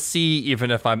will see,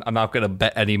 even if I'm not going to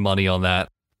bet any money on that.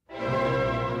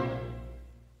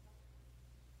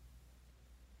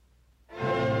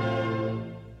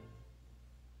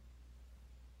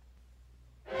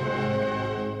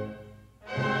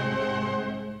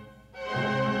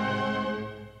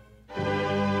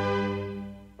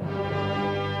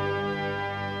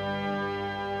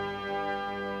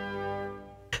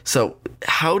 So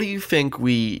how do you think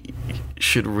we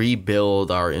should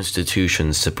rebuild our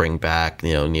institutions to bring back,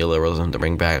 neoliberalism, to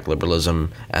bring back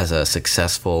liberalism as a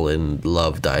successful and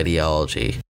loved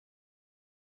ideology?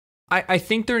 I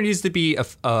think there needs to be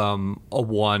an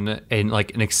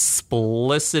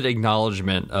explicit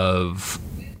acknowledgement of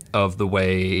the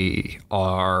way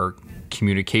our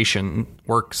communication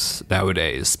works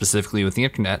nowadays, specifically with the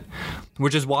internet,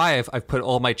 which is why I've put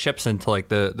all my chips into like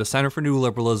the Center for New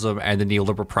Liberalism and the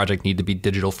Neoliberal Project need to be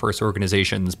digital first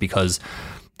organizations, because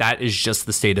that is just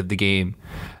the state of the game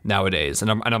nowadays.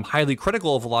 And I'm highly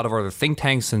critical of a lot of other think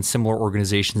tanks and similar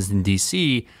organizations in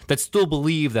DC that still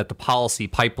believe that the policy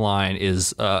pipeline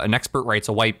is an expert writes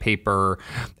a white paper,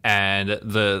 and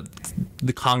the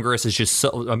Congress is just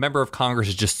a member of Congress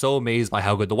is just so amazed by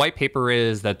how good the white paper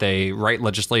is that they write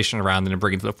legislation around it and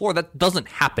bring it to the floor. That doesn't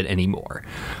happen anymore.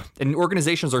 And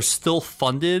organizations are still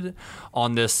funded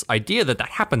on this idea that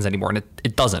happens anymore, and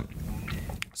it doesn't.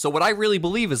 So what I really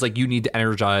believe is, like, you need to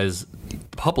energize the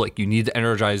public. You need to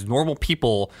energize normal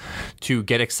people to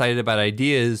get excited about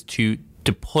ideas, to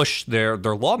push their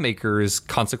lawmakers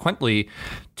consequently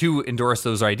to endorse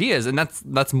those ideas. And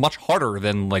that's much harder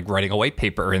than like writing a white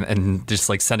paper and just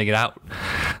like sending it out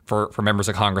for members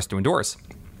of Congress to endorse.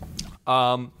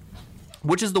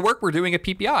 Which is the work we're doing at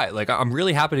PPI. Like, I'm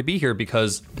really happy to be here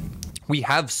because we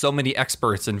have so many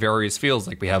experts in various fields.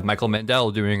 Like, we have Michael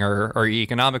Mandel doing our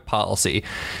economic policy.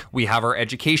 We have our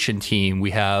education team.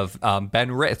 We have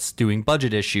Ben Ritz doing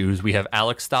budget issues. We have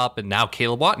Alex Stopp and now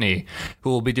Caleb Watney, who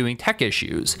will be doing tech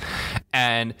issues.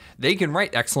 And they can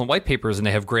write excellent white papers and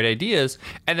they have great ideas.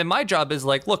 And then my job is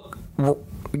like, look,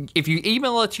 if you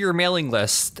email it to your mailing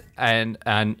list and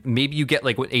maybe you get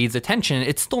like what aids attention,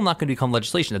 it's still not going to become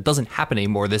legislation. It doesn't happen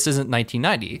anymore. This isn't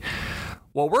 1990.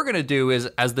 What we're going to do is,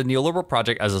 as the Neoliberal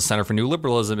Project, as a Center for New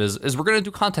Liberalism, is we're going to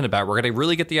do content about it. We're going to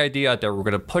really get the idea out there. We're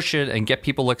going to push it and get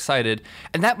people excited.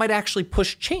 And that might actually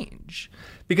push change.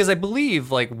 Because I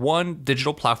believe, like, one,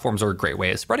 digital platforms are a great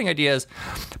way of spreading ideas.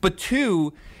 But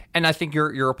two, And I think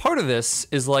you're a part of this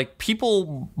is like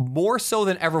people more so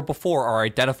than ever before are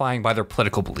identifying by their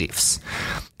political beliefs,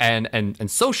 and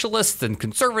socialists and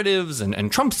conservatives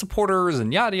and Trump supporters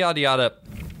and yada yada yada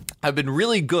have been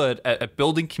really good at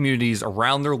building communities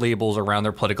around their labels, around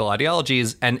their political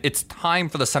ideologies, and it's time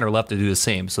for the center-left to do the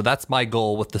same. So that's my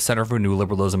goal with the Center for New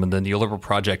Liberalism and the Neoliberal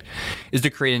Project, is to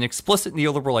create an explicit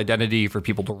neoliberal identity for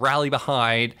people to rally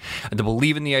behind and to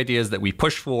believe in the ideas that we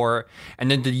push for, and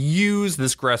then to use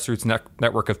this grassroots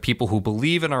network of people who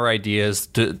believe in our ideas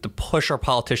to push our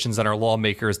politicians and our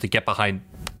lawmakers to get behind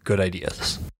good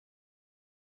ideas.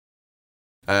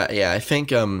 I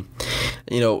think,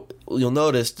 you'll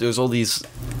notice there's all these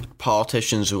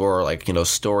politicians who are like,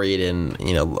 storied and,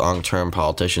 long-term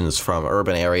politicians from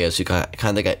urban areas who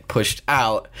kind of get pushed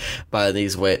out by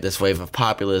this wave of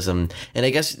populism. And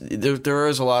I guess there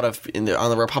is a lot of, on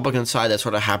the Republican side, that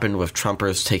sort of happened with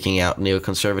Trumpers taking out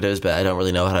neoconservatives, but I don't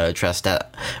really know how to address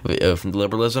that with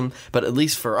liberalism. But at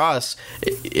least for us,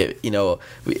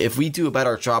 if we do a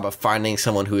better job of finding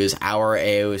someone who is our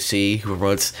AOC, who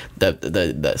promotes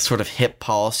the sort of hip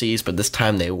policies, but this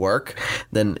time they work,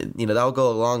 then, that'll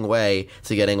go a long way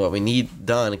to getting what we need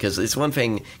done. Because it's one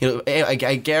thing,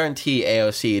 I guarantee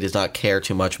AOC does not care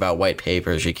too much about white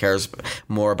papers. She cares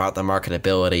more about the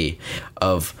marketability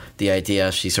of the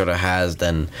idea she sort of has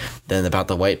than about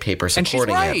the white paper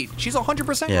supporting it. And she's right. She's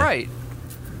 100% right.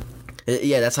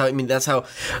 Yeah, that's how,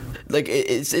 like,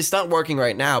 it's not working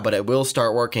right now, but it will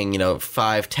start working,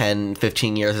 5, 10,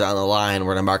 15 years down the line,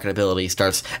 where the marketability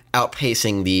starts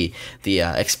outpacing the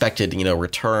expected,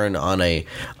 return on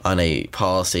a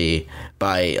policy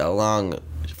by a long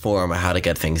form of how to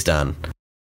get things done.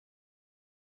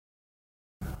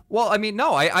 Well,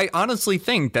 I honestly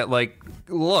think that, like,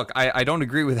 look, I don't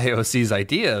agree with AOC's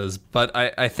ideas, but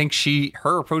I think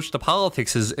her approach to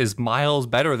politics is miles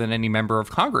better than any member of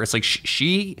Congress. Like,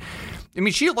 she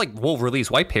will release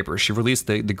white papers. She released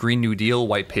the Green New Deal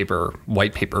white paper,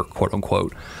 quote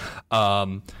unquote.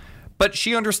 But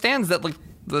she understands that, like,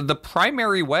 the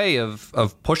primary way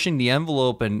of pushing the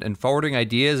envelope and forwarding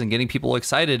ideas and getting people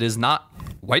excited is not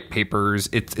white papers.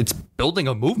 It's building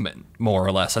a movement, more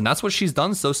or less, and that's what she's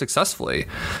done so successfully.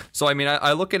 So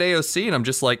I look at AOC and I'm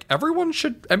just like, everyone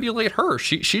should emulate her.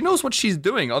 She knows what she's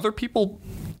doing. Other people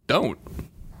don't.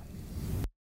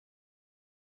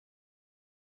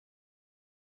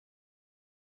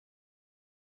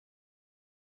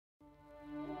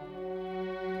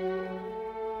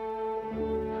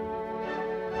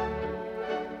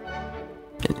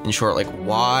 In short, like,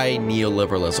 why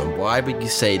neoliberalism? Why would you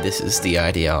say this is the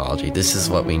ideology? This is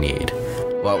what we need?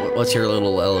 What's your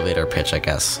little elevator pitch, I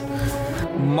guess?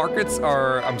 Markets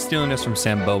are, I'm stealing this from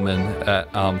Sam Bowman,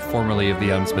 formerly of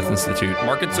the Adam Smith Institute.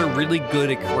 Markets are really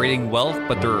good at creating wealth,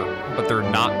 but they're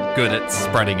not good at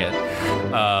spreading it.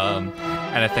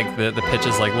 And I think the pitch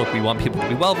is like, look, we want people to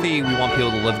be wealthy, we want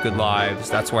people to live good lives.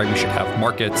 That's why we should have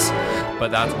markets, but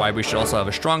that's why we should also have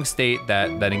a strong state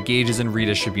that engages in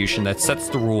redistribution, that sets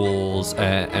the rules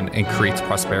and creates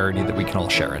prosperity that we can all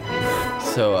share in.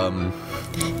 So,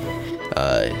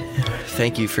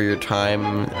 thank you for your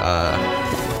time,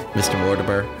 Mr.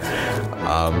 Mortimer.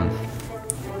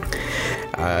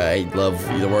 I love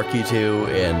the work you do,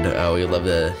 and we'd love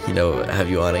to, have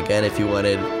you on again if you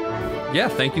wanted. Yeah,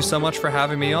 thank you so much for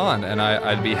having me on, and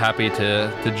I'd be happy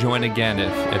to join again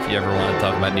if you ever want to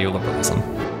talk about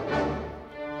neoliberalism.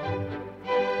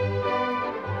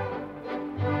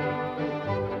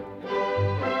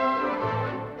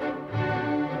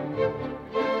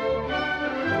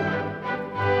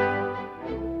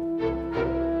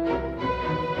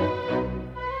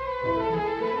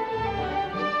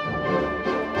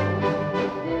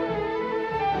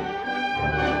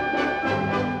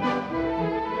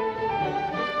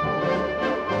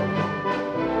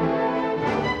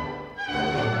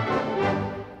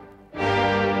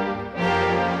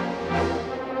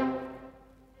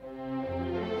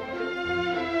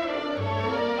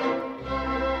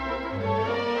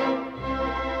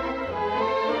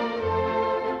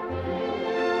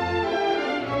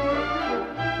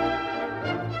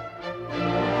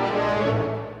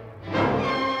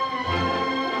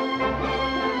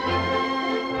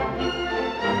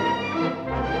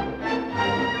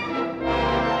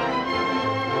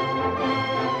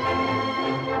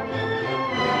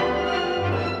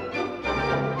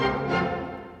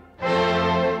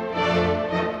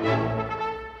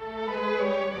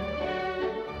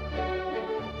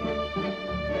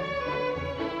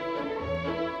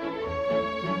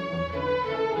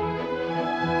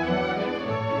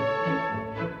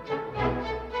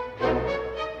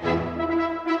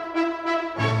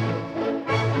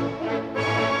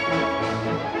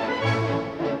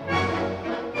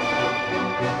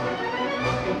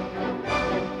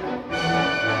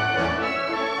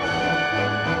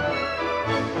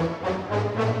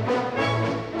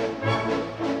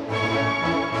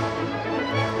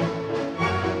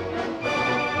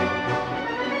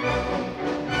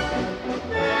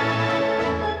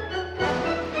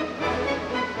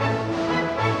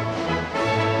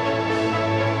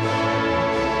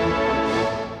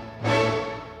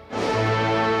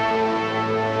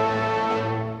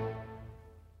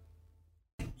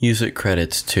 Music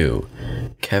credits to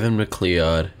Kevin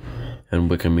MacLeod and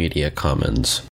Wikimedia Commons.